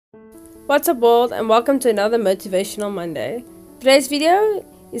What's up world, and welcome to another Motivational Monday. Today's video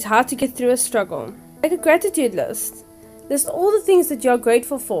is how to get through a struggle. Make a gratitude list. List all the things that you are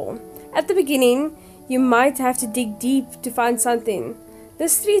grateful for. At the beginning, you might have to dig deep to find something.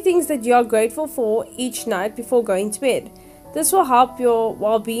 List 3 things that you are grateful for each night before going to bed. This will help your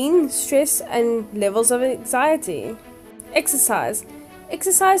well-being, stress, and levels of anxiety. Exercise.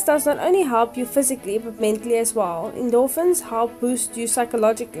 Exercise does not only help you physically but mentally as well. Endorphins help boost you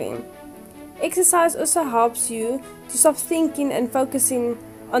psychologically. Exercise also helps you to stop thinking and focusing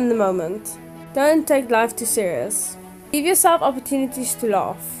on the moment. Don't take life too serious. Give yourself opportunities to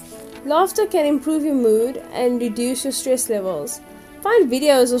laugh. Laughter can improve your mood and reduce your stress levels. Find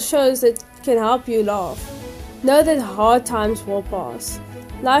videos or shows that can help you laugh. Know that hard times will pass.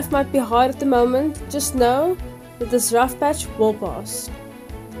 Life might be hard at the moment, just know that this rough patch will pass.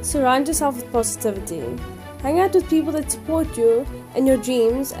 Surround yourself with positivity. Hang out with people that support you and your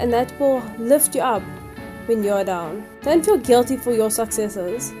dreams, and that will lift you up when you're down. Don't feel guilty for your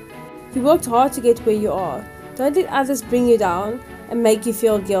successes. You worked hard to get where you are. Don't let others bring you down and make you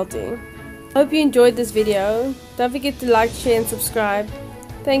feel guilty. Hope you enjoyed this video. Don't forget to like, share and subscribe.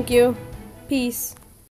 Thank you. Peace.